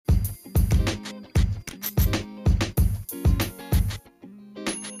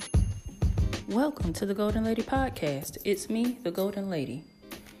Welcome to the Golden Lady Podcast. It's me, the Golden Lady.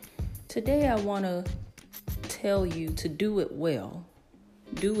 Today I want to tell you to do it well.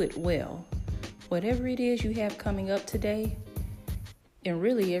 Do it well. Whatever it is you have coming up today, and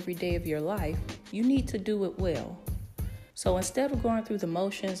really every day of your life, you need to do it well. So instead of going through the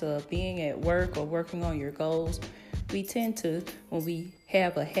motions of being at work or working on your goals, we tend to, when we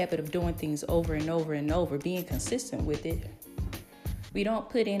have a habit of doing things over and over and over, being consistent with it, we don't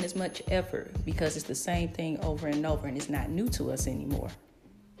put in as much effort because it's the same thing over and over and it's not new to us anymore.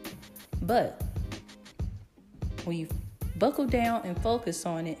 But when you buckle down and focus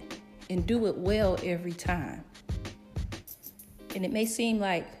on it and do it well every time, and it may seem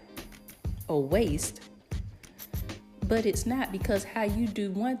like a waste, but it's not, because how you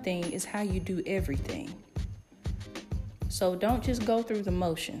do one thing is how you do everything. So don't just go through the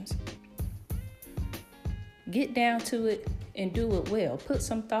motions. Get down to it and do it well. Put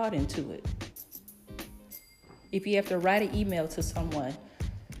some thought into it. If you have to write an email to someone,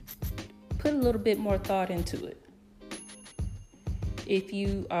 put a little bit more thought into it. If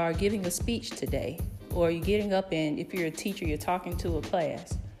you are giving a speech today, or you're getting up and if you're a teacher, you're talking to a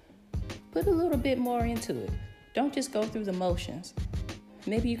class, put a little bit more into it. Don't just go through the motions.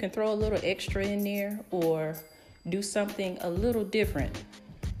 Maybe you can throw a little extra in there or do something a little different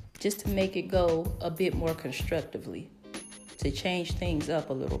just to make it go a bit more constructively, to change things up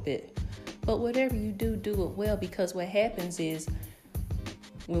a little bit. But whatever you do, do it well, because what happens is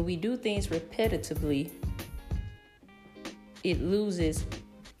when we do things repetitively, it loses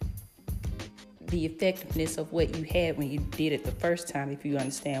the effectiveness of what you had when you did it the first time, if you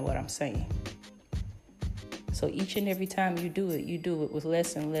understand what I'm saying. So each and every time you do it with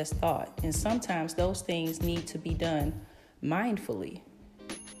less and less thought. And sometimes those things need to be done mindfully.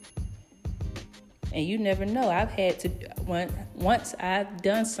 And you never know. I've had to, once I've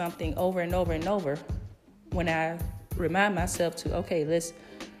done something over and over and over, when I remind myself to, okay, let's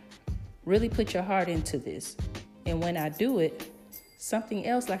really put your heart into this. And when I do it, something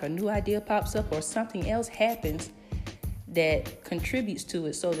else, like a new idea pops up or something else happens that contributes to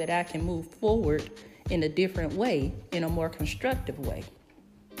it so that I can move forward in a different way, in a more constructive way.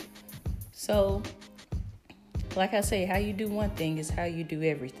 So, like I say, how you do one thing is how you do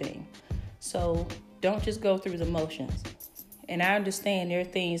everything. So don't just go through the motions. And I understand there are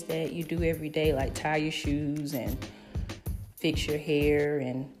things that you do every day, like tie your shoes and fix your hair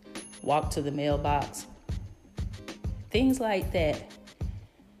and walk to the mailbox. Things like that,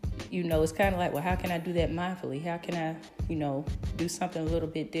 it's kind of like, well, how can I do that mindfully? How can I, do something a little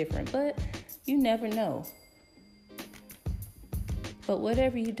bit different? But you never know. But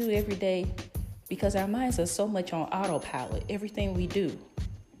whatever you do every day, because our minds are so much on autopilot, everything we do.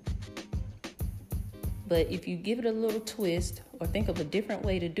 But if you give it a little twist or think of a different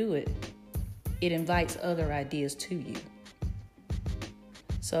way to do it, it invites other ideas to you.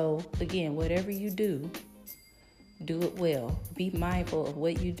 So again, whatever you do it well. Be mindful of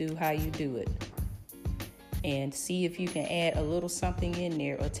what you do, how you do it. And see if you can add a little something in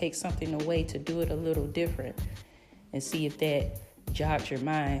there or take something away to do it a little different. And see if that jogs your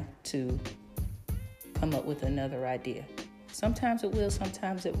mind to come up with another idea. Sometimes it will,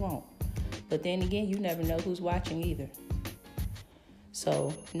 sometimes it won't. But then again, you never know who's watching either.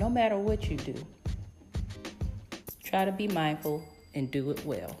 So no matter what you do, try to be mindful and do it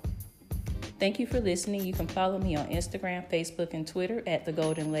well. Thank you for listening. You can follow me on Instagram, Facebook, and Twitter at The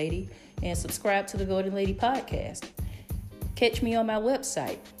Golden Lady, and subscribe to The Golden Lady Podcast. Catch me on my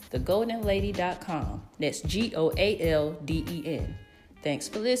website, thegoldenlady.com. That's GOALDEN. Thanks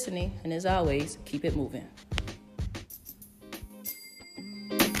for listening, and as always, keep it moving.